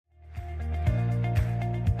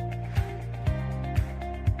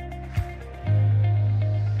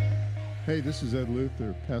Hey, this is Ed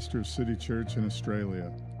Luther, pastor of City Church in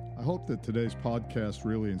Australia. I hope that today's podcast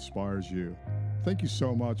really inspires you. Thank you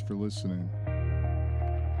so much for listening.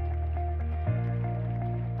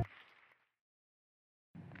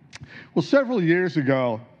 Well, several years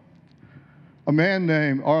ago, a man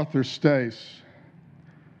named Arthur Stace,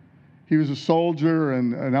 he was a soldier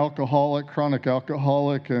and an alcoholic, chronic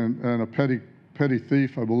alcoholic, and a petty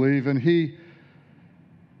thief, I believe, and he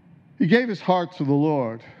gave his heart to the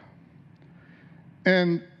Lord.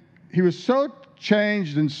 And he was so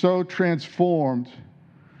changed and so transformed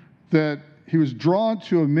that he was drawn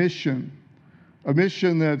to a mission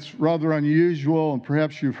that's rather unusual, and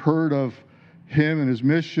perhaps you've heard of him and his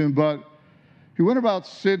mission, but he went about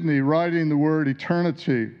Sydney writing the word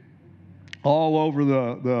eternity all over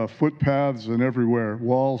the footpaths and everywhere,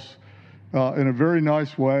 walls, in a very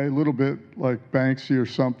nice way, a little bit like Banksy or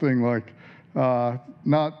something, like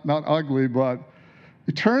not ugly, but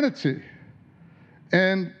eternity.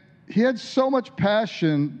 And he had so much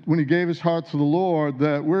passion when he gave his heart to the Lord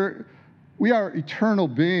that we are eternal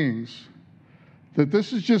beings, that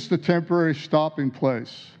this is just a temporary stopping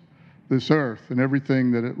place, this earth and everything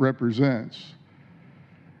that it represents.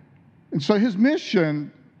 And so his mission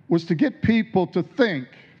was to get people to think,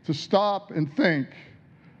 to stop and think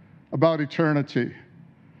about eternity.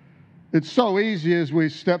 It's so easy as we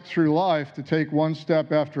step through life to take one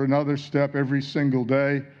step after another step every single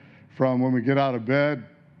day, from when we get out of bed,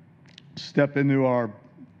 step into our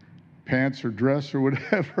pants or dress or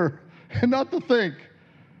whatever, and not to think.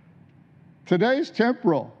 Today's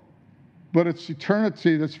temporal, but it's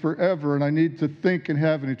eternity that's forever, and I need to think and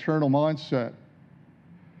have an eternal mindset.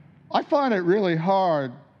 I find it really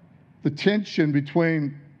hard, the tension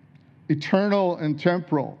between eternal and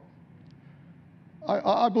temporal.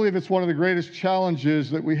 I believe it's one of the greatest challenges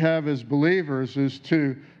that we have as believers is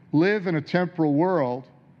to live in a temporal world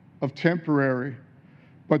of temporary,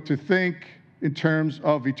 but to think in terms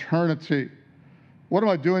of eternity. What am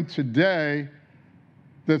I doing today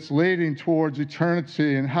that's leading towards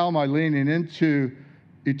eternity, and how am I leaning into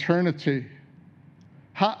eternity?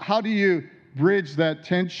 How do you bridge that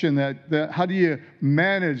tension, how do you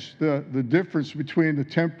manage the difference between the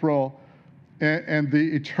temporal and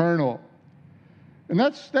the eternal? And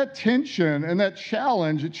that's that tension and that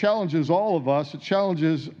challenge. It challenges all of us. It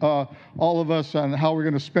challenges all of us on how we're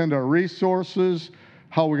going to spend our resources,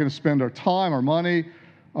 how we're going to spend our time, our money,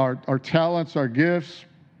 our talents, our gifts.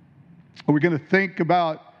 Are we going to think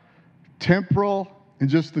about temporal and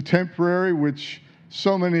just the temporary, which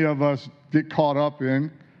so many of us get caught up in,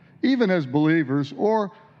 even as believers?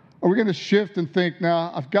 Or are we going to shift and think,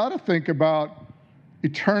 now, I've got to think about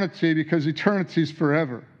eternity, because eternity is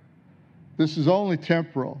forever. This is only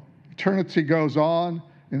temporal. Eternity goes on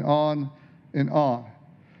and on and on.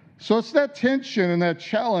 So it's that tension and that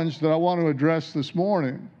challenge that I want to address this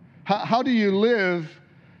morning. How do you live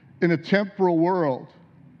in a temporal world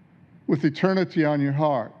with eternity on your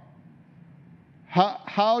heart?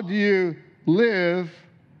 How do you live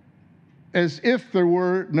as if there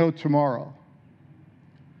were no tomorrow?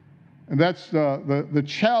 And that's the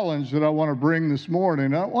challenge that I want to bring this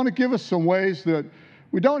morning. I want to give us some ways that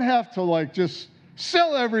we don't have to just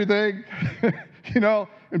sell everything,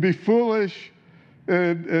 and be foolish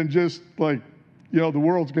and just the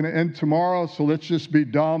world's going to end tomorrow, so let's just be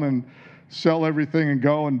dumb and sell everything and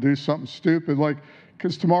go and do something stupid.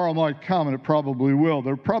 Because tomorrow might come, and it probably will.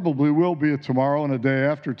 There probably will be a tomorrow and a day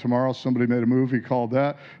after tomorrow. Somebody made a movie called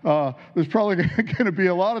that. There's probably going to be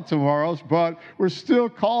a lot of tomorrows, but we're still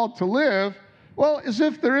called to live, well, as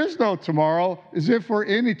if there is no tomorrow, as if we're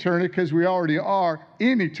in eternity, because we already are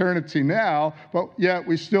in eternity now, but yet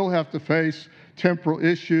we still have to face temporal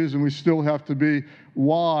issues, and we still have to be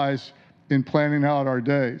wise in planning out our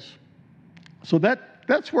days. So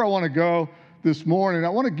that's where I want to go this morning. I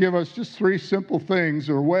want to give us just 3 simple things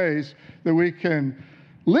or ways that we can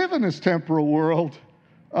live in this temporal world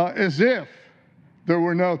as if there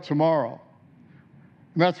were no tomorrow.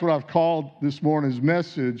 And that's what I've called this morning's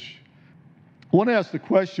message. I want to ask the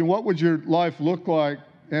question, what would your life look like,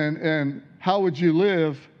 and how would you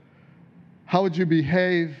live? How would you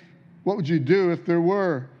behave? What would you do if there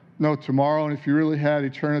were no tomorrow, and if you really had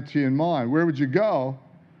eternity in mind? Where would you go?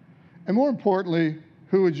 And more importantly,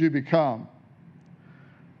 who would you become?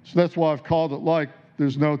 So that's why I've called it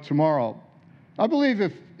there's no tomorrow. I believe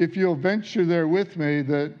if you'll venture there with me,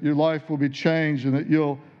 that your life will be changed, and that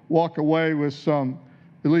you'll walk away with at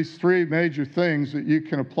least 3 major things that you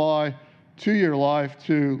can apply to your life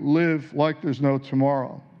to live like there's no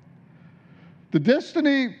tomorrow. The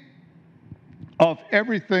destiny of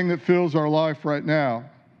everything that fills our life right now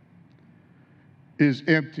is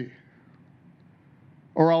empty.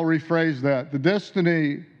 Or I'll rephrase that. The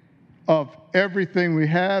destiny of everything we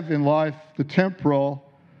have in life, the temporal,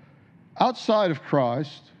 outside of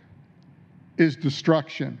Christ, is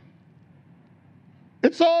destruction.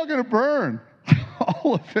 It's all going to burn,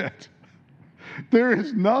 all of it. There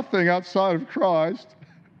is nothing outside of Christ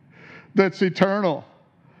that's eternal.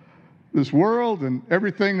 This world and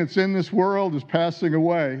everything that's in this world is passing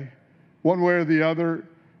away, one way or the other.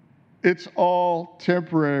 It's all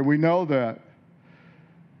temporary. We know that.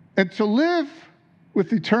 And to live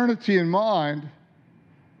with eternity in mind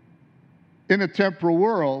in a temporal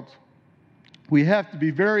world, we have to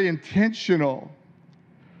be very intentional.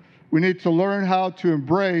 We need to learn how to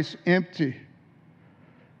embrace empty.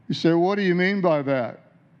 You say, what do you mean by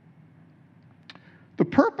that? The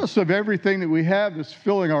purpose of everything that we have that's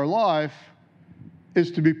filling our life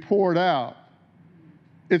is to be poured out.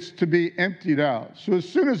 It's to be emptied out. So as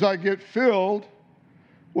soon as I get filled,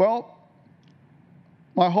 well,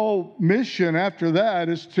 my whole mission after that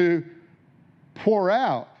is to pour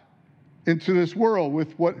out into this world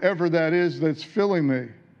with whatever that is that's filling me.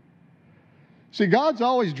 See, God's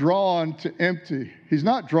always drawn to empty. He's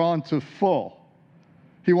not drawn to full.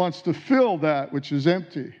 He wants to fill that which is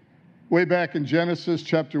empty. Way back in Genesis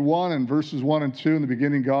chapter 1 and verses 1 and 2, in the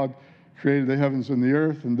beginning God created the heavens and the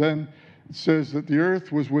earth. And then it says that the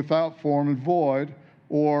earth was without form and void,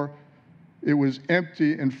 or it was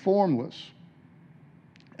empty and formless.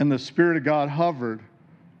 And the Spirit of God hovered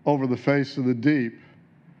over the face of the deep.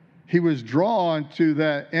 He was drawn to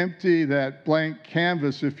that empty, that blank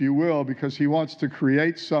canvas, if you will, because he wants to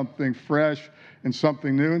create something fresh and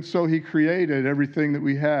something new. And so he created everything that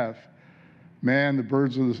we have. Man, the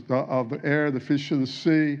birds of the air, the fish of the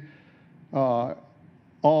sea,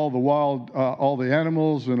 all the wild, all the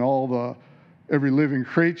animals, and every living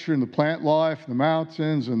creature, and the plant life, the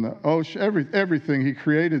mountains, and the ocean, everything. He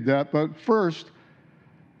created that. But first,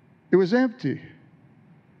 it was empty.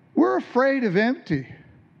 We're afraid of empty.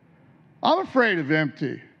 I'm afraid of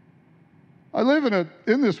empty. I live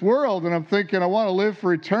in this world, and I'm thinking I want to live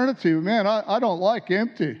for eternity. But man, I don't like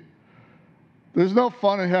empty. There's no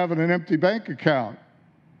fun in having an empty bank account.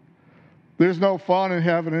 There's no fun in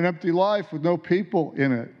having an empty life with no people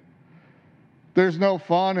in it. There's no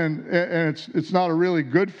fun, and it's not a really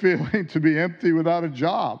good feeling to be empty without a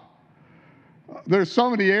job. There's so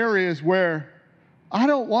many areas where I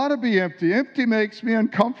don't want to be empty. Empty makes me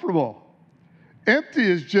uncomfortable. Empty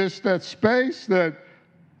is just that space that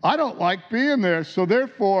I don't like being there, so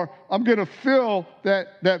therefore I'm going to fill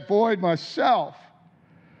that void myself.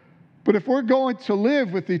 But if we're going to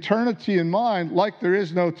live with eternity in mind, like there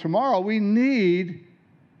is no tomorrow, we need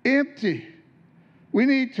empty. We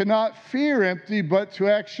need to not fear empty, but to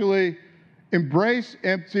actually embrace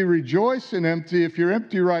empty, rejoice in empty. If you're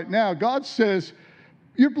empty right now, God says,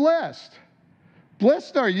 you're blessed.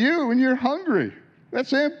 Blessed are you when you're hungry.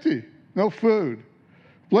 That's empty. No food.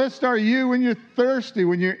 Blessed are you when you're thirsty,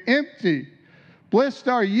 when you're empty. Blessed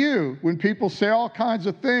are you when people say all kinds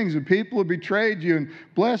of things and people have betrayed you. And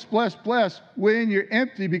blessed when you're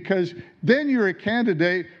empty, because then you're a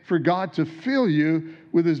candidate for God to fill you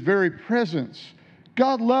with his very presence.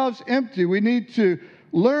 God loves empty. We need to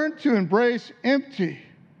learn to embrace empty.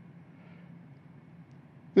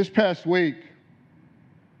 This past week,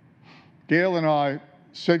 Gail and I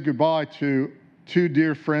said goodbye to two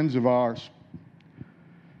dear friends of ours.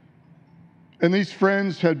 And these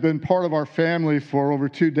friends had been part of our family for over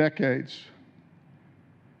 2 decades.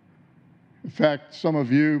 In fact, some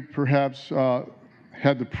of you perhaps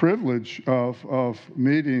had the privilege of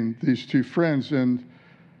meeting these two friends. And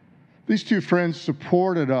these two friends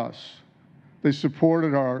supported us. They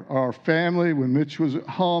supported our family when Mitch was at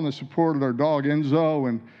home. They supported our dog Enzo.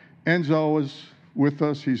 And Enzo was with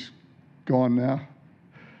us. He's gone now.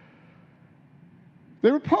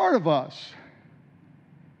 They were part of us.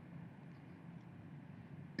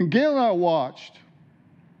 And Gail and I watched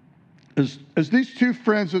as these two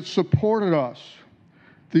friends that supported us,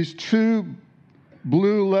 these two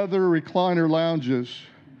blue leather recliner lounges,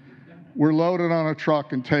 were loaded on a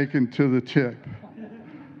truck and taken to the tip.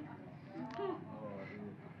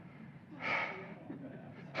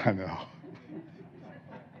 I know.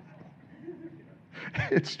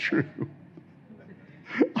 It's true.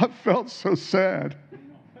 I felt so sad.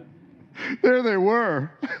 There they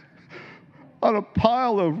were, on a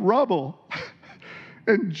pile of rubble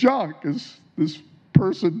and junk, as this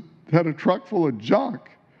person had a truck full of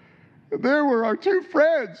junk. And there were our two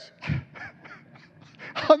friends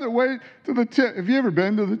on the way to the tip. Have you ever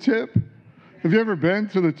been to the tip? Have you ever been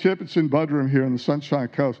to the tip? It's in Budrum here on the Sunshine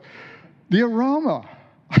Coast. The aroma.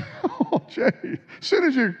 Oh, Jay. As soon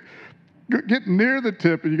as you getting near the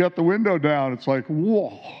tip and you got the window down, it's like,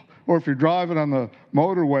 whoa. Or if you're driving on the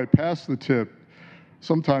motorway past the tip,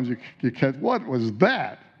 sometimes you catch, what was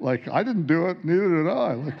that? Like, I didn't do it, neither did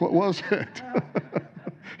I. Like, what was it?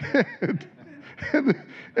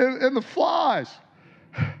 and the flies.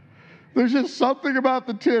 There's just something about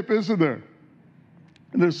the tip, isn't there?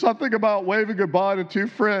 And there's something about waving goodbye to two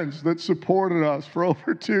friends that supported us for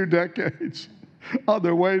over 2 decades on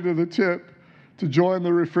their way to the tip to join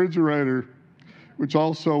the refrigerator, which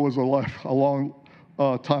also was a long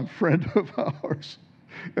time friend of ours,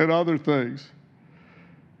 and other things.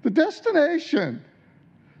 The destination,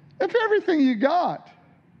 if everything you got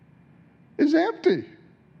is empty,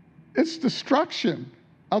 it's destruction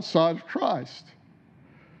outside of Christ.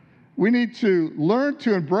 We need to learn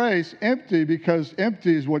to embrace empty, because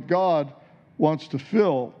empty is what God wants to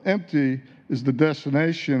fill. Empty is the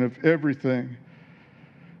destination of everything.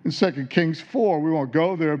 In 2 Kings 4, we won't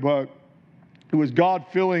go there, but it was God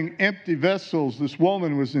filling empty vessels. This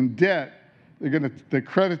woman was in debt. The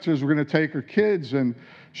creditors were going to take her kids, and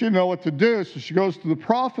she didn't know what to do. So she goes to the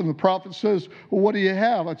prophet, and the prophet says, well, what do you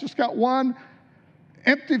have? I just got one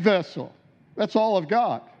empty vessel. That's all I've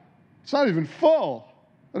got. It's not even full.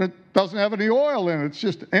 And it doesn't have any oil in it. It's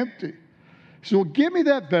just empty. He said, well, give me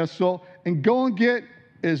that vessel and go and get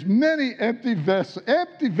as many empty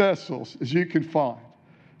vessels as you can find.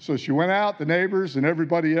 So she went out, the neighbors and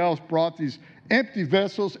everybody else brought these empty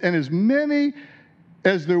vessels, and as many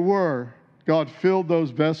as there were, God filled those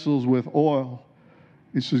vessels with oil.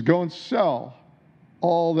 He says, go and sell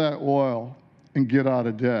all that oil and get out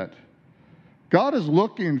of debt. God is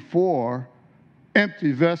looking for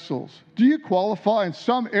empty vessels. Do you qualify in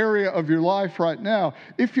some area of your life right now?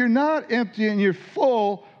 If you're not empty and you're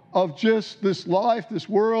full of just this life, this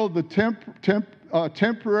world, the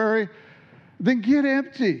temporary, then get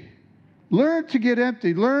empty. Learn to get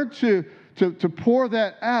empty. Learn to pour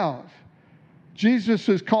that out. Jesus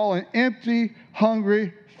is calling empty,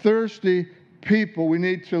 hungry, thirsty people. We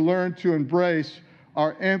need to learn to embrace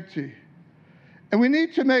our empty. And we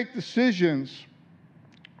need to make decisions,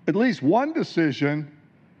 at least one decision.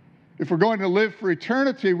 If we're going to live for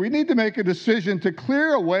eternity, we need to make a decision to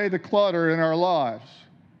clear away the clutter in our lives.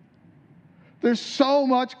 There's so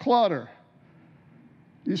much clutter.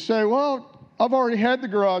 You say, well, I've already had the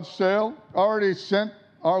garage sale. I already sent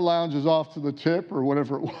our lounges off to the tip, or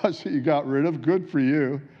whatever it was that you got rid of. Good for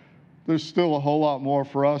you. There's still a whole lot more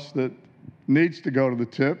for us that needs to go to the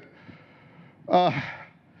tip.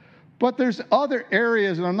 But there's other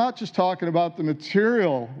areas, and I'm not just talking about the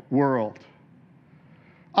material world.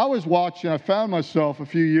 I found myself a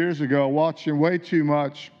few years ago watching way too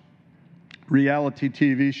much reality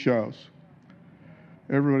TV shows.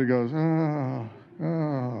 Everybody goes,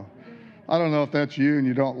 oh. I don't know if that's you and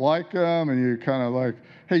you don't like them, and you're kind of like,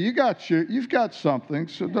 hey, you've got something,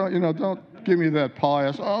 so don't give me that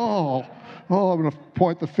pious, I'm going to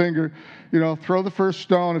point the finger, throw the first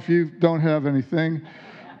stone if you don't have anything.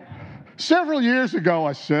 Several years ago,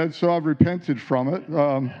 I said, so I've repented from it.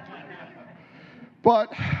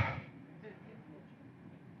 But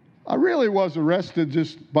I really was arrested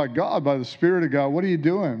just by God, by the Spirit of God. What are you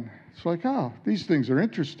doing? It's like, these things are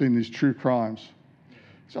interesting, these true crimes.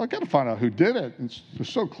 So I got to find out who did it. They're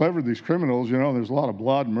so clever, these criminals. There's a lot of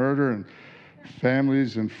blood, murder, and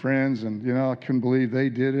families and friends, and I couldn't believe they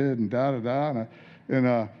did it, and da-da-da. And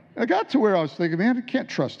I got to where I was thinking, man, I can't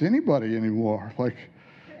trust anybody anymore. Like,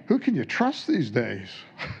 who can you trust these days?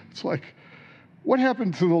 It's like, what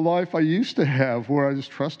happened to the life I used to have where I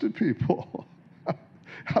just trusted people?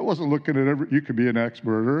 I wasn't looking at you could be an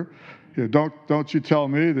ex-murderer. Don't you tell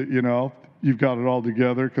me that, you've got it all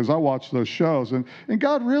together, because I watched those shows. And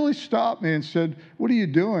God really stopped me and said, what are you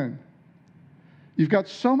doing? You've got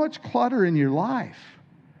so much clutter in your life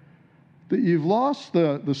that you've lost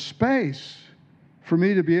the space for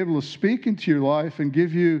me to be able to speak into your life and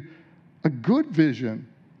give you a good vision,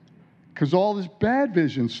 because all this bad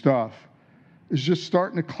vision stuff is just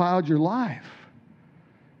starting to cloud your life.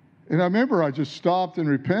 And I remember I just stopped and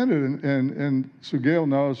repented, and so Gail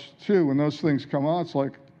knows too, when those things come on, it's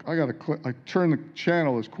like, I turn the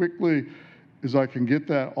channel as quickly as I can get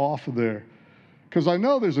that off of there. Because I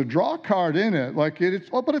know there's a draw card in it, but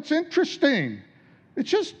it's interesting. It's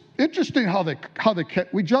just interesting how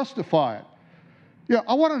we justify it. Yeah,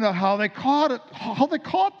 I want to know how they caught it, how they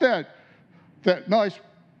caught that nice,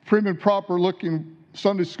 prim and proper looking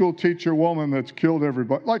Sunday school teacher woman that's killed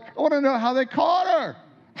everybody. Like, I want to know how they caught her.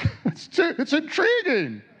 It's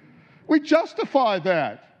intriguing. We justify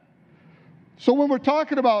that. So when we're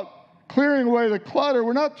talking about clearing away the clutter,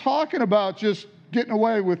 we're not talking about just getting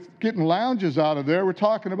away with getting lounges out of there. We're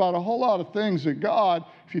talking about a whole lot of things that God,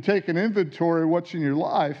 if you take an inventory of what's in your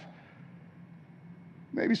life,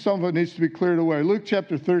 maybe some of it needs to be cleared away. Luke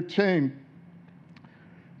chapter 13,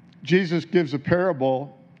 Jesus gives a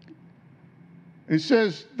parable. He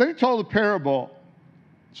says, then he told a parable.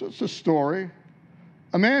 So it's a story.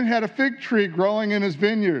 A man had a fig tree growing in his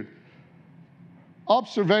vineyard.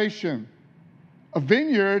 Observation. A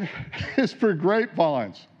vineyard is for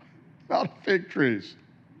grapevines, not fig trees.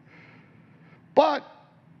 But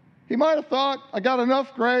he might have thought, I got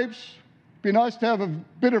enough grapes. Be nice to have a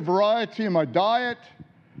bit of variety in my diet.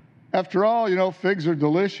 After all, figs are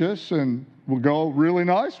delicious and will go really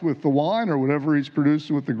nice with the wine or whatever he's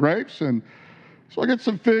producing with the grapes. And so I get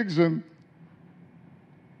some figs, and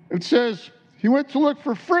it says he went to look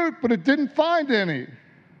for fruit, but it didn't find any.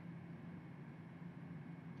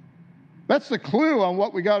 That's the clue on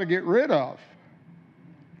what we got to get rid of.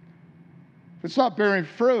 It's not bearing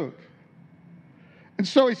fruit. And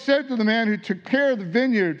so he said to the man who took care of the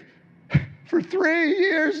vineyard, for 3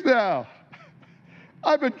 years now,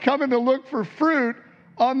 I've been coming to look for fruit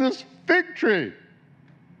on this fig tree,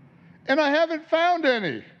 and I haven't found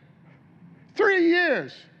any. 3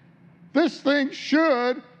 years. This thing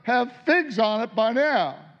should have figs on it by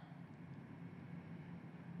now.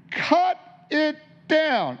 Cut it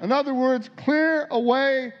down. In other words, clear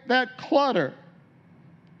away that clutter.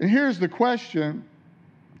 And here's the question.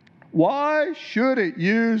 Why should it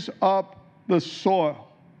use up the soil?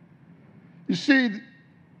 You see,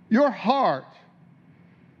 your heart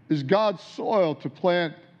is God's soil to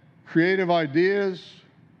plant creative ideas,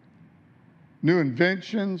 new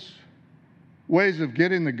inventions, ways of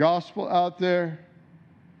getting the gospel out there.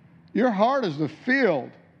 Your heart is the field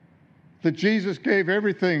that Jesus gave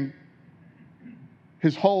everything,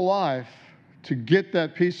 his whole life, to get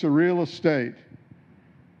that piece of real estate.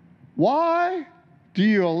 Why do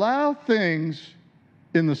you allow things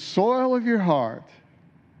in the soil of your heart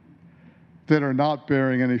that are not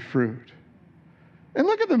bearing any fruit? And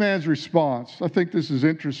look at the man's response. I think this is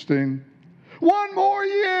interesting. 1 more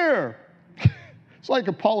year. It's like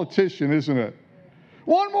a politician, isn't it?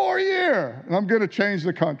 1 more year, and I'm going to change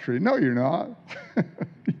the country. No, you're not.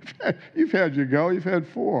 You've had your go. You've had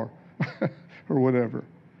 4 or whatever.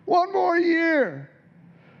 1 more year.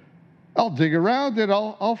 I'll dig around it.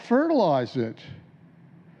 I'll fertilize it.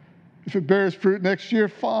 If it bears fruit next year,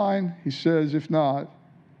 fine, he says. If not,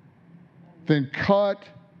 then cut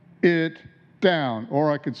it down.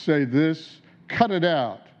 Or I could say this, cut it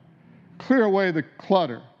out. Clear away the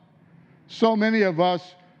clutter. So many of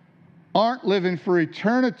us aren't living for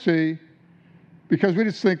eternity because we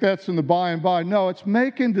just think that's in the by and by. No, it's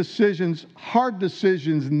making decisions, hard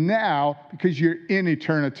decisions now because you're in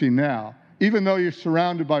eternity now. Even though you're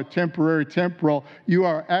surrounded by temporary temporal, you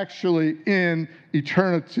are actually in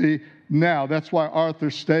eternity now. That's why Arthur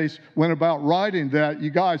Stace went about writing that. You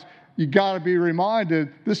guys, you got to be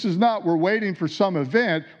reminded, this is not we're waiting for some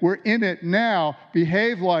event. We're in it now.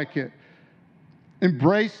 Behave like it.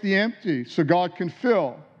 Embrace the empty so God can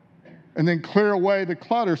fill. And then clear away the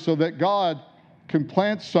clutter so that God can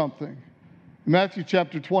plant something. In Matthew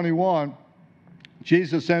chapter 21,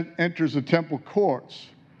 Jesus enters the temple courts.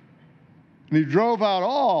 And he drove out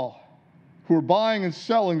all who were buying and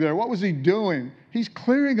selling there. What was he doing? He's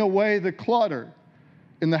clearing away the clutter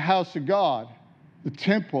in the house of God, the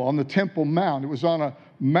temple, on the Temple Mount. It was on a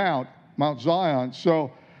mount, Mount Zion.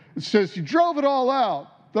 So it says he drove it all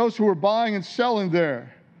out, those who were buying and selling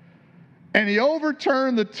there. And he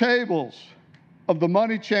overturned the tables of the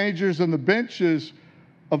money changers and the benches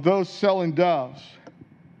of those selling doves.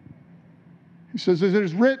 He says, as it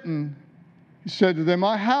is written, he said to them,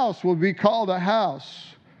 my house will be called a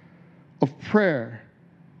house of prayer.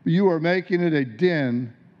 You are making it a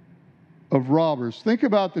den of robbers. Think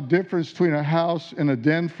about the difference between a house and a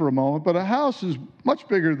den for a moment. But a house is much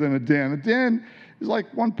bigger than a den. A den is like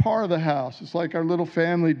one part of the house. It's like our little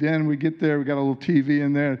family den. We get there, we got a little TV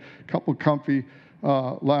in there, a couple comfy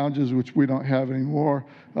lounges, which we don't have anymore.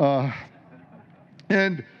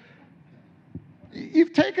 And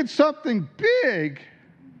you've taken something big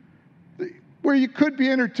where you could be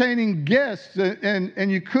entertaining guests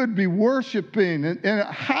and you could be worshiping, and a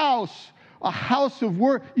house of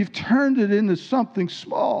work, you've turned it into something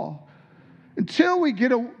small. Until we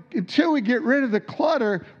get rid of the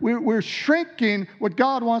clutter, we're shrinking what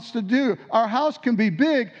God wants to do. Our house can be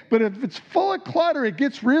big, but if it's full of clutter, it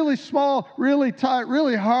gets really small, really tight,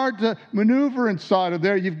 really hard to maneuver inside of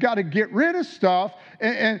there. You've got to get rid of stuff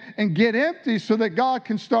and get empty so that God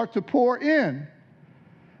can start to pour in.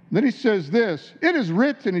 Then he says this, it is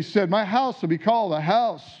written, he said, my house will be called a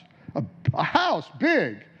house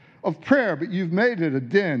big, of prayer, but you've made it a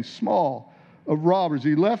den, small, of robbers.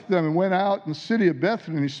 He left them and went out in the city of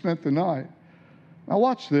Bethany, and he spent the night. Now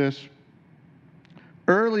watch this.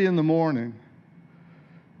 Early in the morning,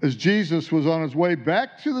 as Jesus was on his way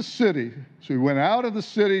back to the city, so he went out of the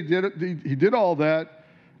city, he did all that,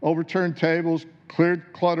 overturned tables,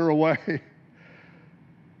 cleared clutter away,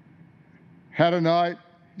 had a night.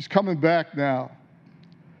 He's coming back now.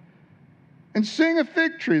 And seeing a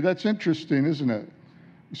fig tree, that's interesting, isn't it?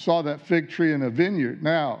 We saw that fig tree in a vineyard.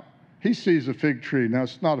 Now, he sees a fig tree. Now,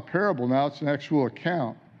 it's not a parable now, it's an actual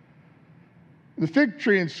account. The fig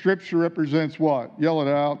tree in Scripture represents what? Yell it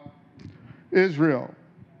out. Israel.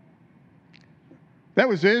 That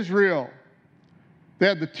was Israel. They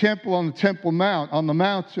had the temple on the Temple Mount, on the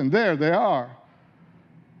mountain. There they are.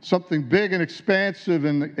 Something big and expansive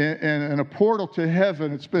and a portal to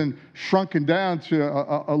heaven. It's been shrunken down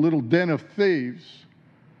to a little den of thieves.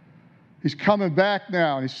 He's coming back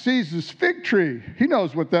now, and he sees this fig tree. He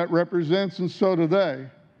knows what that represents, and so do they.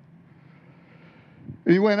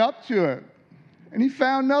 And he went up to it, and he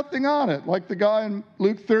found nothing on it, like the guy in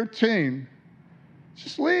Luke 13.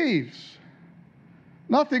 Just leaves.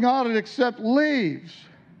 Nothing on it except leaves.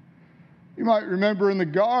 You might remember in the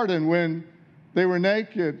garden when they were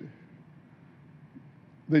naked,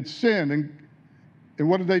 they'd sinned, and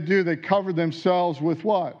what did they do? They covered themselves with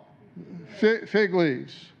what? Fig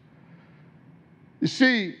leaves. You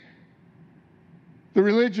see, the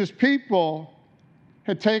religious people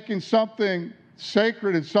had taken something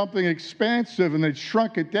sacred and something expansive, and they'd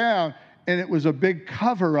shrunk it down, and it was a big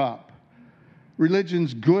cover-up.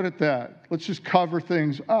 Religion's good at that. Let's just cover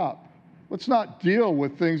things up. Let's not deal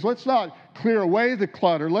with things. Let's not clear away the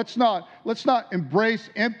clutter. Let's not embrace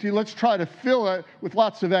empty. Let's try to fill it with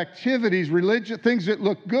lots of activities, religion, things that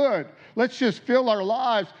look good. Let's just fill our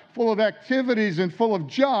lives full of activities and full of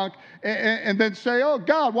junk and then say, oh,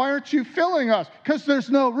 God, why aren't you filling us? Because there's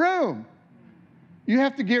no room. You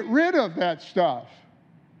have to get rid of that stuff.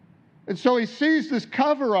 And so he sees this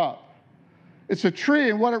cover-up. It's a tree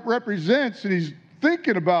and what it represents, and he's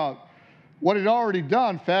thinking about what he'd already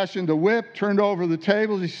done, fashioned a whip, turned over the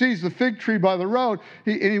tables. He sees the fig tree by the road,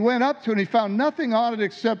 and he went up to it, and he found nothing on it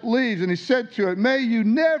except leaves, and he said to it, may you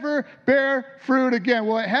never bear fruit again.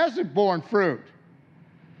 Well, it hasn't borne fruit.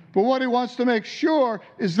 But what he wants to make sure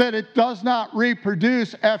is that it does not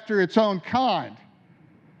reproduce after its own kind.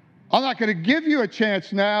 I'm not going to give you a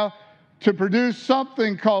chance now to produce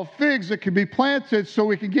something called figs that can be planted so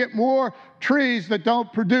we can get more trees that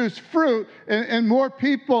don't produce fruit and more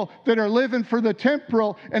people that are living for the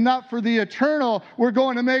temporal and not for the eternal. We're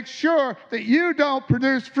going to make sure that you don't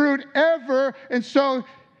produce fruit ever. And so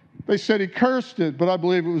they said he cursed it, but I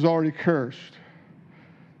believe it was already cursed.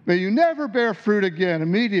 May you never bear fruit again.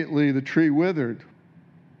 Immediately the tree withered.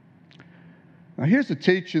 Now here's a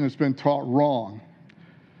teaching that's been taught wrong.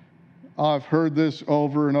 I've heard this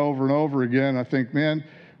over and over and over again. I think, man,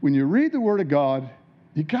 when you read the Word of God,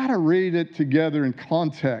 you got to read it together in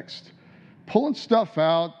context. Pulling stuff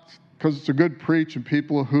out because it's a good preach and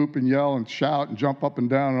people hoop and yell and shout and jump up and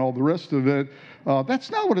down and all the rest of it,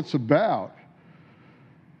 that's not what it's about.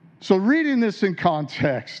 So reading this in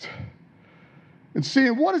context and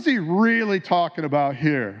seeing what is he really talking about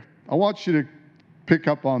here, I want you to pick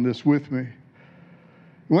up on this with me.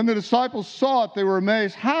 When the disciples saw it, they were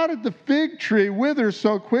amazed. How did the fig tree wither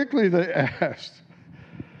so quickly, they asked.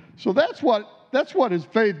 So that's what his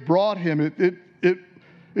faith brought him.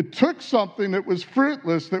 It took something that was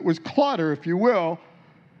fruitless, that was clutter, if you will,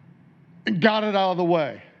 and got it out of the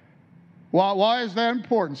way. Why is that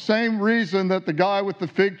important? Same reason that the guy with the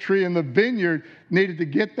fig tree in the vineyard needed to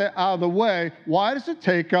get that out of the way. Why does it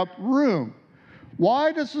take up room?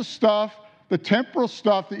 Why does the temporal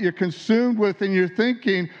stuff that you're consumed with in your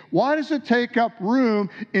thinking, why does it take up room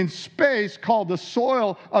in space called the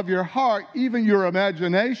soil of your heart, even your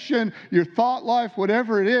imagination, your thought life,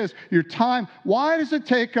 whatever it is, your time? Why does it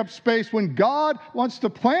take up space when God wants to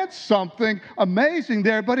plant something amazing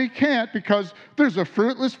there, but he can't because there's a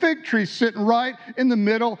fruitless fig tree sitting right in the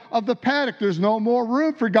middle of the paddock. There's no more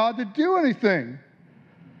room for God to do anything.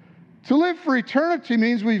 To live for eternity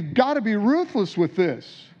means we've got to be ruthless with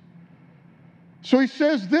this. So he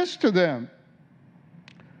says this to them,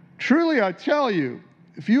 truly I tell you,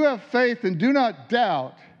 if you have faith and do not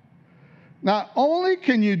doubt, not only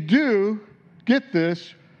can you do, get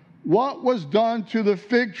this, what was done to the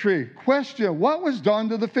fig tree. Question, what was done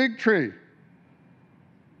to the fig tree?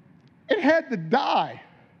 It had to die.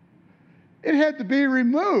 It had to be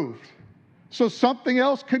removed so something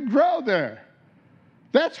else could grow there.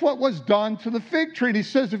 That's what was done to the fig tree. And he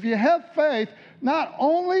says, if you have faith, not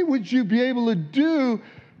only would you be able to do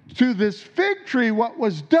to this fig tree what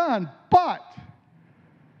was done, but,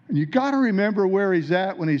 and you got to remember where he's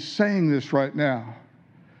at when he's saying this right now.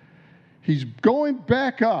 He's going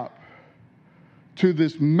back up to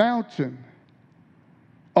this mountain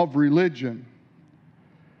of religion,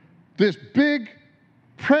 this big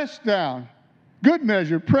pressed down, good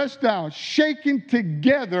measure, pressed down, shaken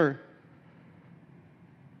together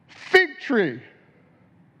fig tree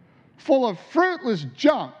full of fruitless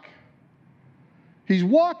junk. He's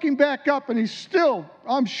walking back up and he's still,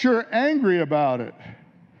 I'm sure, angry about it.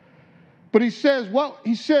 But he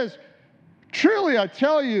says, truly I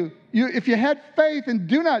tell you, if you had faith and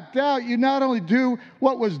do not doubt, you not only do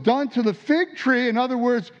what was done to the fig tree, in other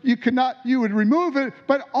words, you would remove it,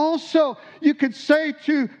 but also you could say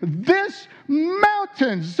to this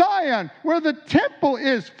mountain, Zion, where the temple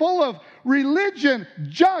is full of religion,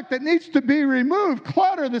 junk that needs to be removed,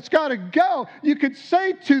 clutter that's got to go. You could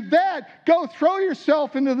say to that, go throw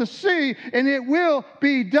yourself into the sea and it will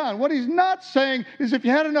be done. What he's not saying is if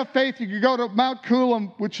you had enough faith, you could go to Mount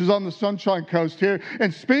Coolum, which is on the Sunshine Coast here,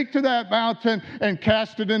 and speak to that mountain and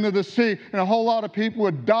cast it into the sea, and a whole lot of people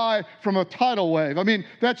would die from a tidal wave. I mean,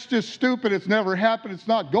 that's just stupid. It's never happened. It's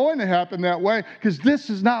not going to happen that way, because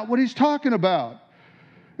this is not what he's talking about.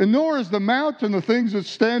 And nor is the mountain the things that's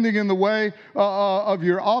standing in the way of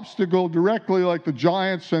your obstacle directly, like the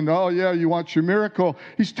giants and, oh yeah, you want your miracle.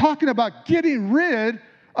 He's talking about getting rid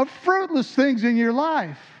of fruitless things in your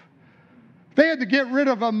life. They had to get rid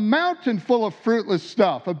of a mountain full of fruitless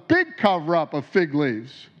stuff, a big cover-up of fig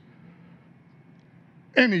leaves.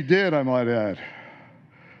 And he did, I might add.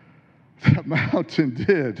 That mountain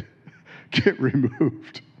did get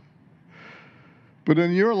removed. But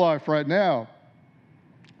in your life right now,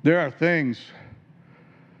 there are things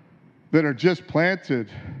that are just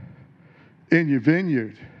planted in your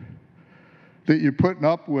vineyard that you're putting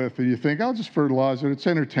up with, and you think, I'll just fertilize it. It's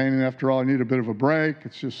entertaining after all. I need a bit of a break.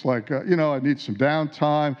 It's just like, I need some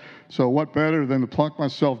downtime. So what better than to plunk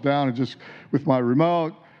myself down and just with my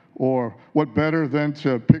remote? Or what better than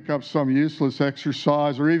to pick up some useless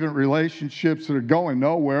exercise, or even relationships that are going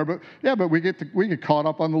nowhere? But we get caught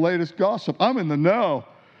up on the latest gossip. I'm in the know.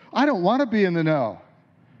 I don't want to be in the know.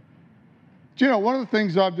 Do you know, one of the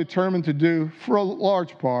things I've determined to do, for a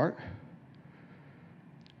large part,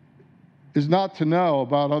 is not to know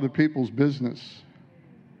about other people's business.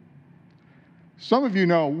 Some of you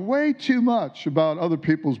know way too much about other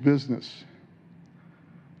people's business.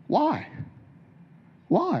 Why?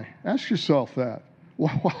 Why? Ask yourself that.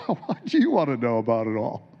 Why do you want to know about it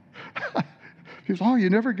all? People say, you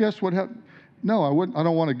never guess what happened. No, I wouldn't. I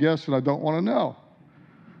don't want to guess, and I don't want to know.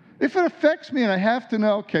 If it affects me and I have to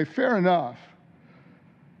know, okay, fair enough.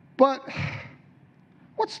 But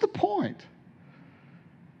what's the point?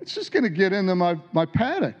 It's just going to get into my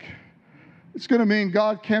paddock. It's going to mean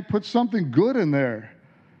God can't put something good in there.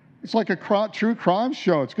 It's like a true crime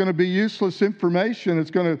show. It's going to be useless information.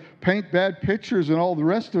 It's going to paint bad pictures and all the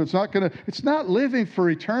rest of it. It's not living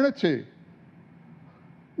for eternity.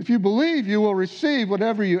 If you believe, you will receive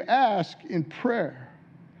whatever you ask in prayer.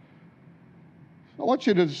 I want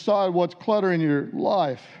you to decide what's cluttering your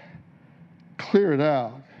life. Clear it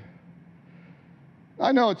out.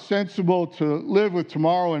 I know it's sensible to live with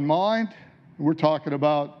tomorrow in mind. We're talking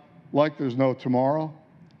about like there's no tomorrow.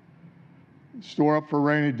 Store up for a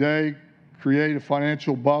rainy day, create a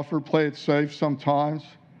financial buffer, play it safe sometimes.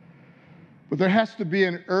 But there has to be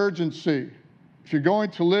an urgency. If you're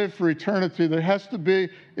going to live for eternity, there has to be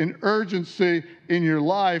an urgency in your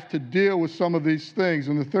life to deal with some of these things.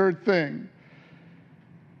 And the third thing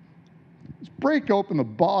is break open the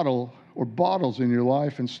bottle or bottles in your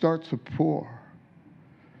life and start to pour.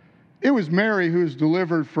 It was Mary who was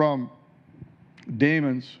delivered from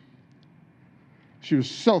demons. She was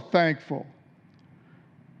so thankful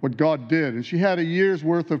what God did. And she had a year's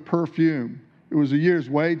worth of perfume. It was a year's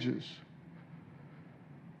wages.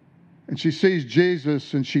 And she sees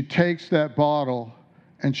Jesus, and she takes that bottle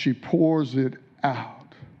and she pours it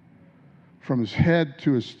out from his head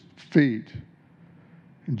to his feet.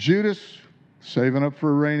 And Judas, saving up for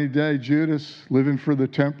a rainy day, Judas, living for the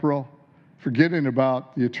temporal, forgetting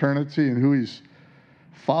about the eternity and who he's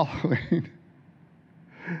following,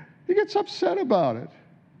 he gets upset about it.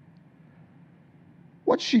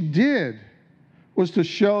 What she did was to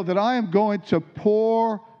show that I am going to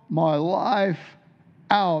pour my life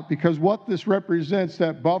out, because what this represents,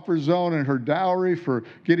 that buffer zone and her dowry for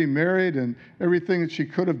getting married and everything that she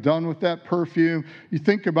could have done with that perfume. You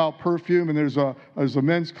think about perfume, and there's a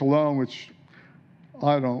men's cologne, which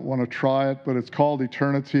I don't want to try it, but it's called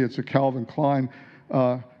Eternity. It's a Calvin Klein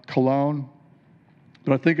cologne.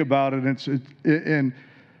 But I think about it, and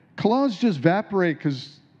colognes just evaporate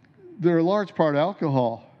because they're a large part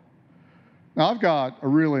alcohol. Now, I've got a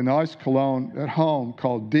really nice cologne at home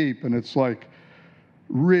called Deep, and it's like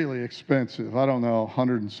really expensive. I don't know,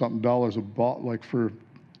 $100 and something a bottle, like for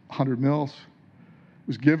 100 mils. It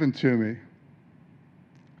was given to me,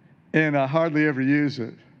 and I hardly ever use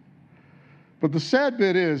it. But the sad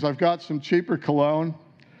bit is I've got some cheaper cologne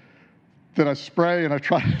that I spray, and I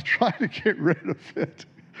try to get rid of it.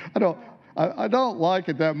 I don't like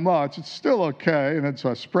it that much. It's still okay, and so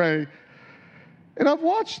I spray. And I've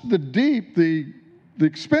watched the Deep, the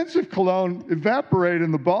expensive cologne, evaporate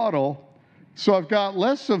in the bottle. So I've got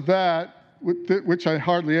less of that, which I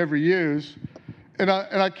hardly ever use, and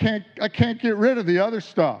I can't get rid of the other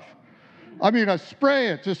stuff. I mean, I spray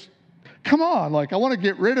it, just come on, like I want to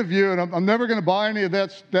get rid of you, and I'm never going to buy any of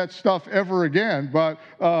that stuff ever again. But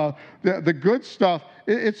the good stuff,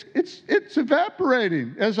 it's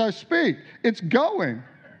evaporating as I speak. It's going,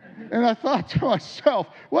 and I thought to myself,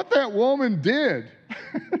 what that woman did.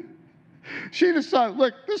 She decided,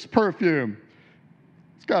 look, this perfume,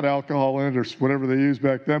 it's got alcohol in it or whatever they used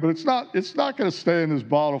back then, but it's not going to stay in this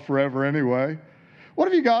bottle forever anyway. What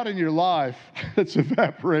have you got in your life that's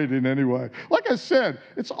evaporating anyway? Like I said,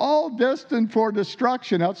 it's all destined for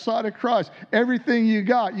destruction outside of Christ. Everything you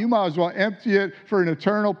got, you might as well empty it for an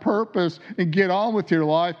eternal purpose and get on with your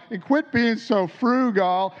life and quit being so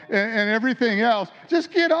frugal and everything else. Just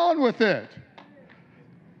get on with it.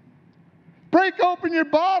 Break open your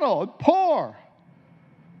bottle and pour.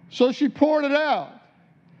 So she poured it out.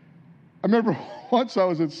 I remember once I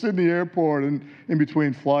was at Sydney Airport and in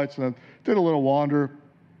between flights, and I did a little wander.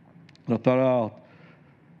 And I thought,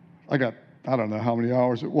 I don't know how many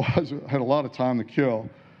hours it was. I had a lot of time to kill.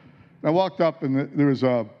 And I walked up, and there was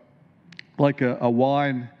a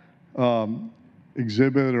wine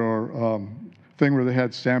exhibit or thing where they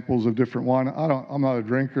had samples of different wine. I'm not a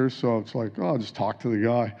drinker, so it's like, I'll just talk to the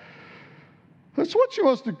guy. That's what's your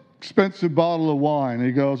most expensive bottle of wine? And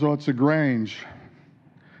he goes, it's a Grange.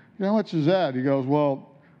 How much is that? He goes,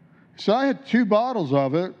 so I had 2 bottles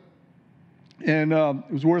of it, and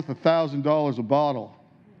it was worth $1,000 a bottle.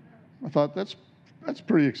 I thought, that's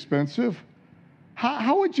pretty expensive.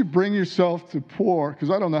 How would you bring yourself to pour?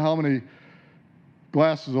 Because I don't know how many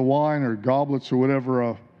glasses of wine or goblets or whatever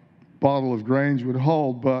a bottle of Grange would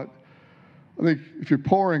hold, but I think if you're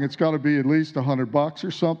pouring, it's got to be at least $100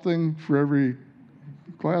 or something for every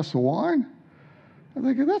glass of wine. I'm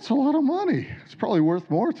thinking, that's a lot of money. It's probably worth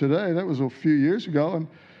more today. That was a few years ago. And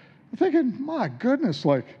I'm thinking, my goodness,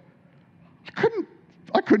 like,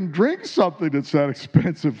 I couldn't drink something that's that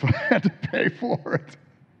expensive if I had to pay for it.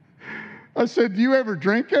 I said, do you ever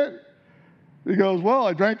drink it? He goes,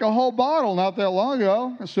 I drank a whole bottle not that long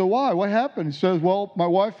ago. I said, why? What happened? He says, my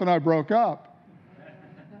wife and I broke up.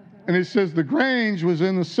 And he says, the Grange was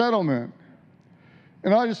in the settlement.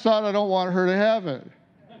 And I decided I don't want her to have it.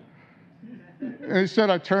 And he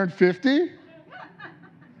said, I turned 50.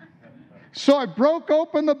 So I broke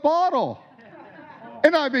open the bottle.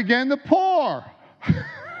 And I began to pour.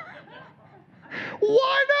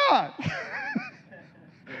 Why not?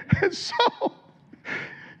 And so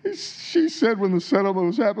she said when the settlement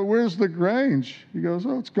was happening, where's the Grange? He goes,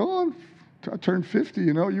 it's gone. I turned 50,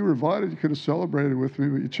 you were invited. You could have celebrated with me,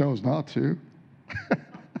 but you chose not to.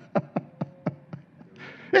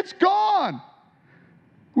 It's gone.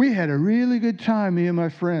 We had a really good time, me and my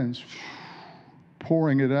friends,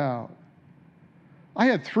 pouring it out. I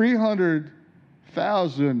had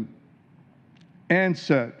 300,000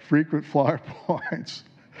 Ansett frequent flyer points.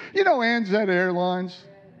 Ansett Airlines?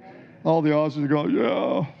 All the Aussies go,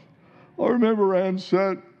 yeah, I remember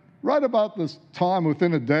Ansett. Right about this time,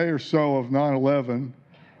 within a day or so of 9/11,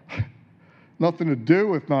 nothing to do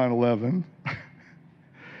with 9/11,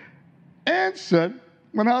 Ansett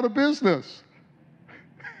went out of business.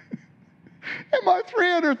 And my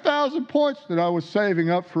 300,000 points that I was saving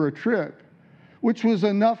up for a trip, which was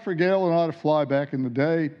enough for Gail and I to fly back in the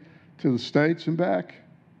day to the States and back,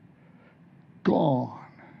 gone.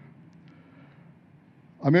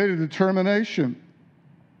 I made a determination.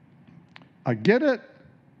 I get it.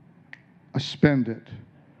 I spend it.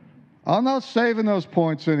 I'm not saving those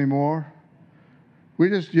points anymore. We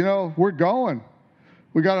just, we're going.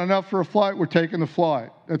 We got enough for a flight. We're taking the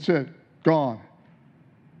flight. That's it. Gone.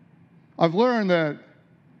 I've learned that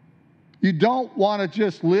you don't want to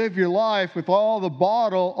just live your life with all the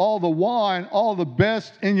bottle, all the wine, all the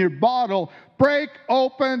best in your bottle. Break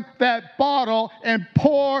open that bottle and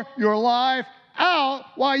pour your life out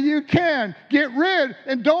while you can. Get rid,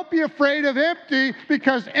 and don't be afraid of empty,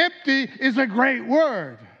 because empty is a great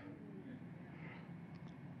word.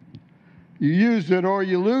 You use it or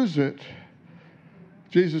you lose it.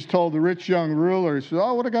 Jesus told the rich young ruler, he said,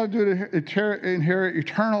 oh, what do I got to do to inherit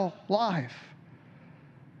eternal life?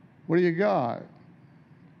 What do you got?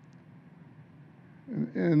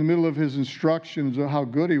 In the middle of his instructions of how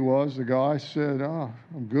good he was, the guy said, oh,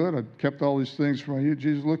 I'm good. I kept all these things from you.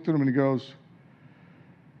 Jesus looked at him and he goes,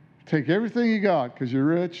 take everything you got because you're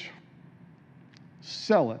rich,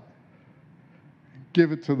 sell it,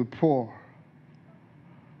 give it to the poor.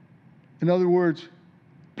 In other words,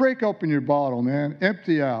 break open your bottle, man.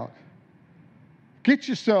 Empty out. Get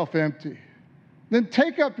yourself empty. Then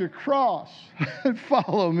take up your cross and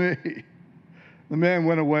follow me. The man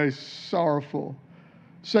went away sorrowful.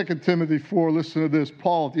 2 Timothy 4, listen to this.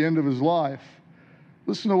 Paul, at the end of his life,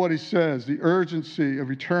 listen to what he says, the urgency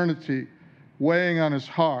of eternity weighing on his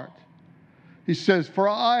heart. He says, for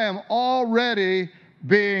I am already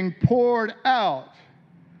being poured out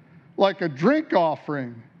like a drink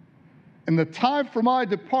offering, and the time for my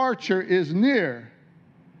departure is near.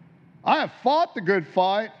 I have fought the good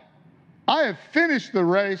fight. I have finished the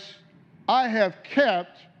race. I have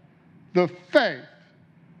kept the faith.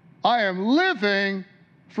 I am living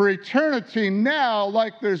for eternity now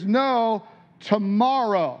like there's no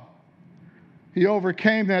tomorrow. He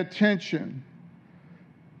overcame that tension.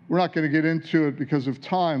 We're not going to get into it because of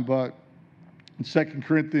time, but in 2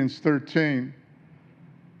 Corinthians 13,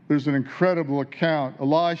 there's an incredible account.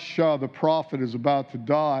 Elisha, the prophet, is about to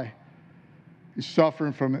die. He's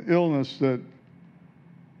suffering from an illness that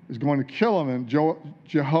is going to kill him. And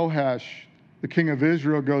Jehoash, the king of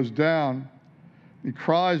Israel, goes down. He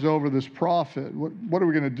cries over this prophet. What are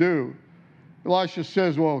we going to do? Elisha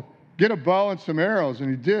says, well, get a bow and some arrows. And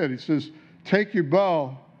he did. He says, take your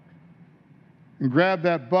bow and grab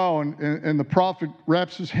that bow. And the prophet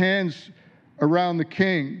wraps his hands around the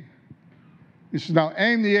king. He says, now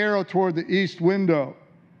aim the arrow toward the east window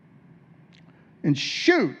and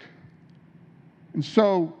shoot. And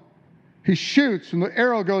so he shoots, and the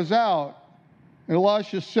arrow goes out. And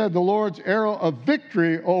Elisha said, the Lord's arrow of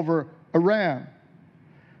victory over Aram.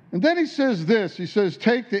 And then he says this. He says,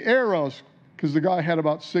 take the arrows, because the guy had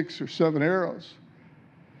about 6 or 7 arrows.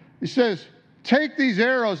 He says, take these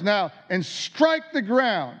arrows now and strike the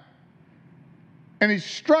ground. And he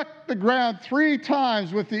struck the ground 3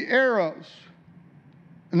 times with the arrows.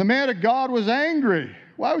 And the man of God was angry.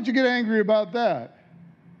 Why would you get angry about that?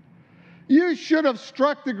 You should have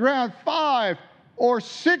struck the ground 5 or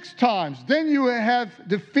 6 times. Then you would have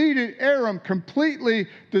defeated Aram, completely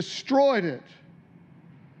destroyed it.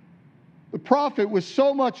 The prophet, with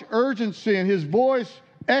so much urgency, and his voice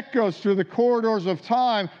echoes through the corridors of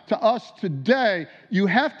time to us today. You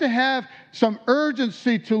have to have some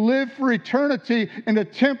urgency to live for eternity in a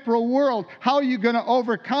temporal world. How are you going to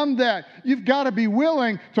overcome that? You've got to be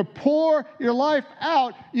willing to pour your life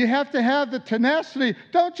out. You have to have the tenacity.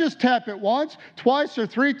 Don't just tap it once, twice, or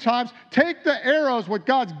 3 times. Take the arrows, what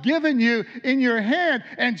God's given you, in your hand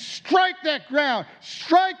and strike that ground.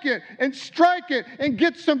 Strike it and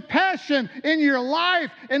get some passion in your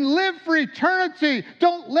life and live for eternity.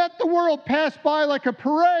 Don't let the world pass by like a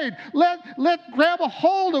parade. Grab a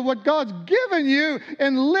hold of what God's given you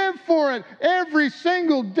and live for it every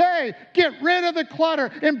single day. Get rid of the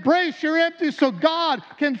clutter. Embrace your empty so God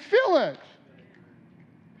can fill it.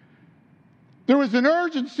 There was an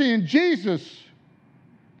urgency in Jesus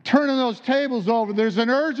turning those tables over. There's an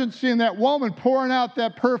urgency in that woman pouring out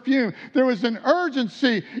that perfume. There was an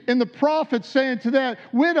urgency in the prophet saying to that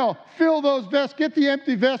widow, fill those vessels, get the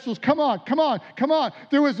empty vessels. Come on.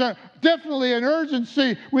 There was definitely an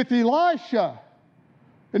urgency with Elisha,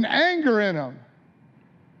 an anger in him.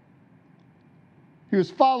 He was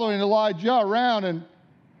following Elijah around, and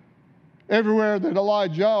everywhere that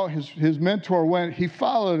Elijah, his mentor, went, he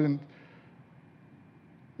followed,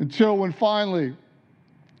 until when finally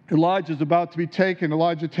Elijah's about to be taken,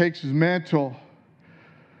 Elijah takes his mantle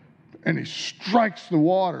and he strikes the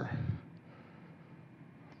water.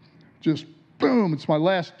 Just boom, it's my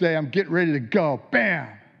last day, I'm getting ready to go. Bam!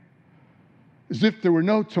 As if there were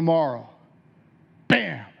no tomorrow.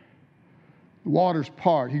 Bam! The waters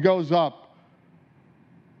part. He goes up,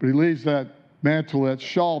 but he leaves that mantle, that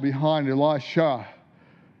shawl behind. Elisha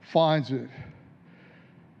finds it,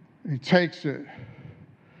 and he takes it,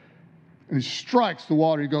 and he strikes the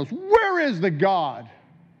water. He goes, where is the God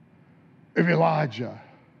of Elijah?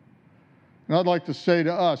 And I'd like to say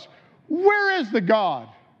to us, where is the God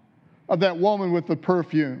of that woman with the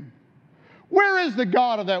perfume? Where is the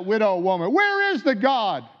God of that widow woman? Where is the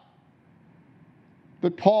God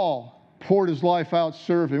that Paul poured his life out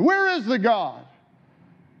serving? Where is the God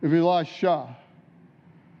of Elisha?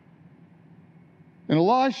 And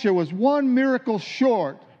Elisha was one miracle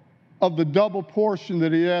short of the double portion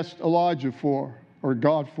that he asked Elijah for. or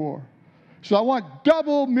God for. So I want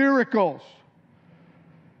double miracles.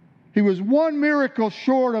 He was one miracle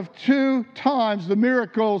short of 2 times the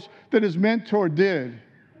miracles that his mentor did.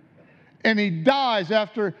 And he dies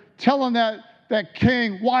after telling that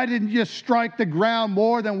king, why didn't you strike the ground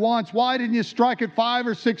more than once? Why didn't you strike it 5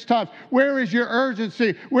 or 6 times? Where is your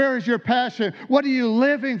urgency? Where is your passion? What are you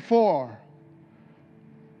living for?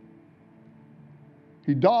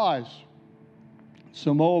 He dies.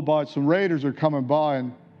 Some Moabites, some raiders are coming by,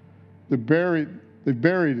 and they buried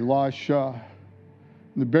Elisha.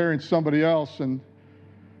 And they're burying somebody else, and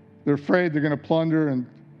they're afraid they're going to plunder and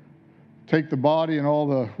take the body and all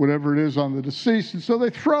the whatever it is on the deceased. And so they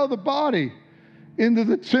throw the body into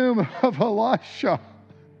the tomb of Elisha.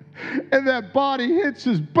 And that body hits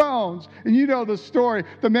his bones. And you know the story.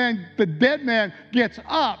 The dead man gets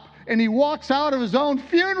up and he walks out of his own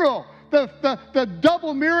funeral. The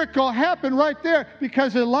double miracle happened right there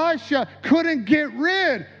because Elisha couldn't get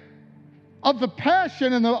rid of the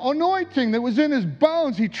passion and the anointing that was in his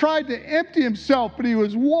bones. He tried to empty himself, but he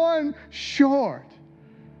was one short.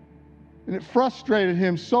 And it frustrated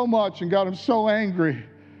him so much and got him so angry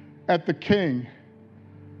at the king.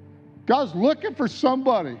 God's looking for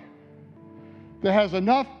somebody that has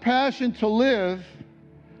enough passion to live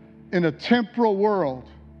in a temporal world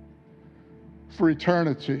for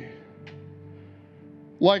eternity,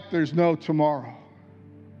 like there's no tomorrow.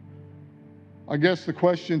 I guess the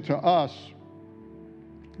question to us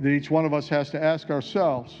that each one of us has to ask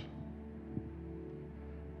ourselves,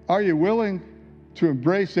 are you willing to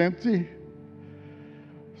embrace empty?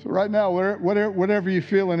 So right now, whatever you're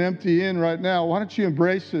feeling empty in right now, why don't you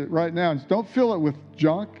embrace it right now? And don't fill it with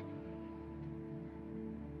junk.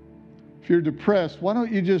 If you're depressed, why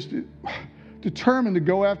don't you just determine to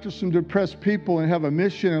go after some depressed people and have a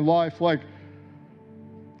mission in life like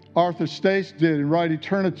Arthur Stace did and write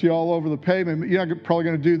eternity all over the pavement? You're not probably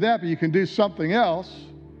going to do that, but you can do something else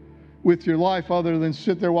with your life other than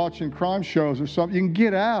sit there watching crime shows or something. You can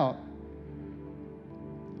get out.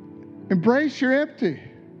 Embrace your empty,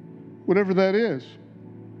 whatever that is.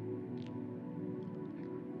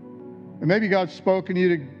 And maybe God's spoken to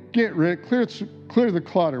you to get rid, clear the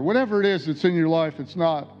clutter. Whatever it is that's in your life that's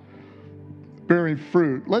not bearing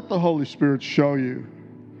fruit, let the Holy Spirit show you.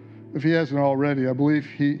 If he hasn't already, I believe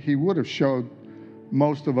he would have showed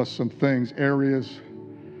most of us some things, areas.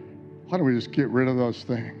 Why don't we just get rid of those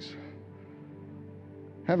things?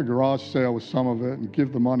 Have a garage sale with some of it and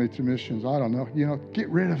give the money to missions. I don't know. Get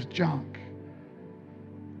rid of junk.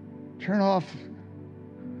 Turn off.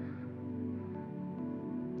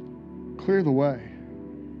 Clear the way.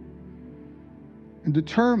 And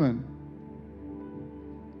determine,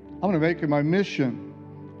 I'm going to make it my mission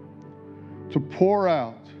to pour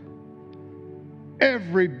out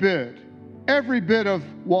every bit of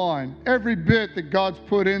wine, every bit that God's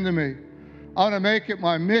put into me. I'm going to make it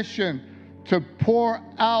my mission to pour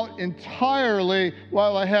out entirely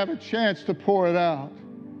while I have a chance to pour it out.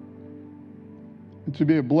 And to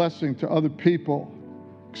be a blessing to other people,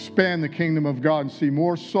 expand the kingdom of God and see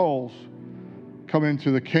more souls come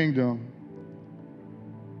into the kingdom.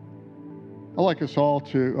 I'd like us all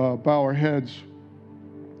to bow our heads.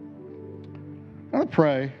 I'm going to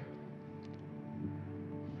pray.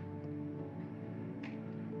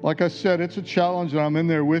 Like I said, it's a challenge, and I'm in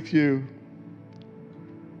there with you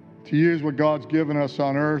to use what God's given us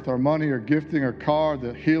on earth, our money, our gifting, our car,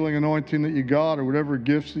 the healing anointing that you got, or whatever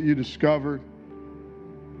gifts that you discovered.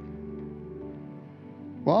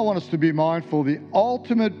 Well, I want us to be mindful. The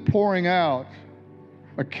ultimate pouring out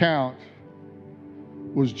account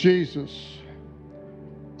was Jesus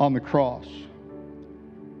on the cross.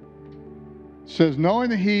 It says, knowing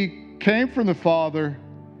that he came from the Father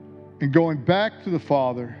and going back to the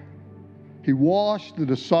Father, he washed the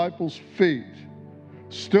disciples' feet,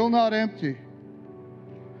 still not empty.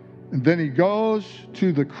 And then he goes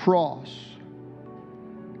to the cross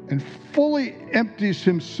and fully empties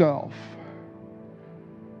himself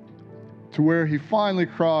to where he finally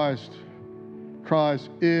cries,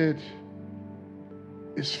 it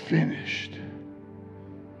is finished.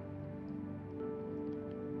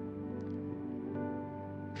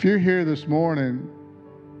 If you're here this morning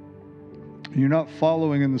and you're not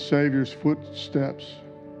following in the Savior's footsteps,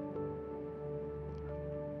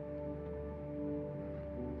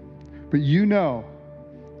 but you know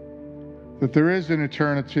that there is an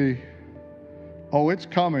eternity, it's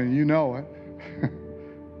coming, you know it.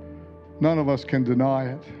 None of us can deny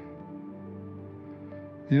it.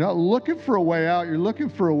 You're not looking for a way out, you're looking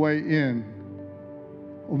for a way in.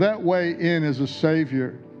 Well, that way in is a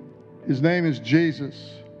Savior. His name is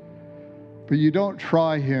Jesus. But you don't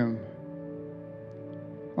try him.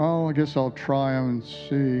 oh, I guess I'll try him and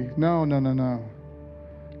see. No.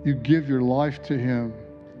 You give your life to him.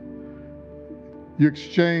 You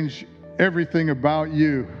exchange everything about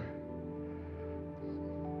you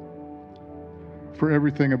for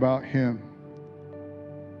everything about him.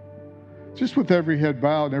 Just with every head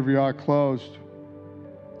bowed and every eye closed.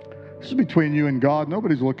 This is between you and God.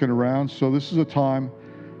 Nobody's looking around, so this is a time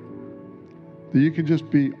that you can just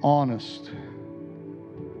be honest.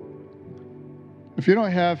 If you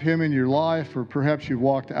don't have him in your life, or perhaps you've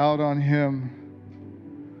walked out on him,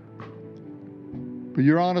 but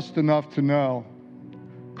you're honest enough to know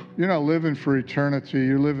you're not living for eternity,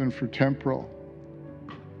 you're living for temporal.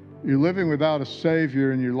 You're living without a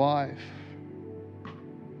Savior in your life.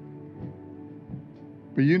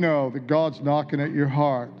 But you know that God's knocking at your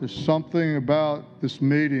heart. There's something about this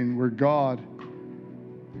meeting where God,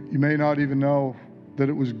 you may not even know that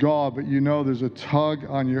it was God, but you know there's a tug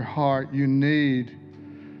on your heart. You need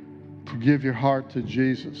to give your heart to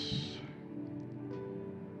Jesus.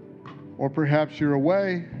 Or perhaps you're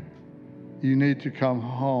away, you need to come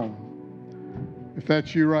home. If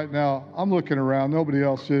that's you right now, I'm looking around, nobody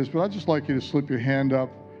else is, but I'd just like you to slip your hand up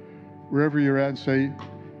wherever you're at and say,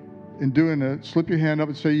 in doing it, slip your hand up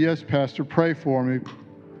and say, yes, Pastor, pray for me.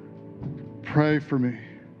 Pray for me.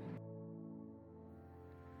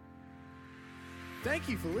 Thank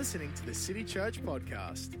you for listening to the City Church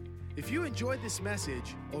podcast. If you enjoyed this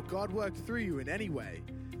message or God worked through you in any way,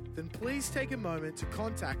 then please take a moment to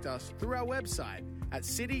contact us through our website at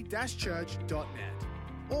city-church.net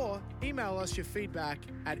or email us your feedback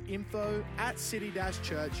at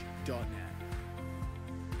info@city-church.net.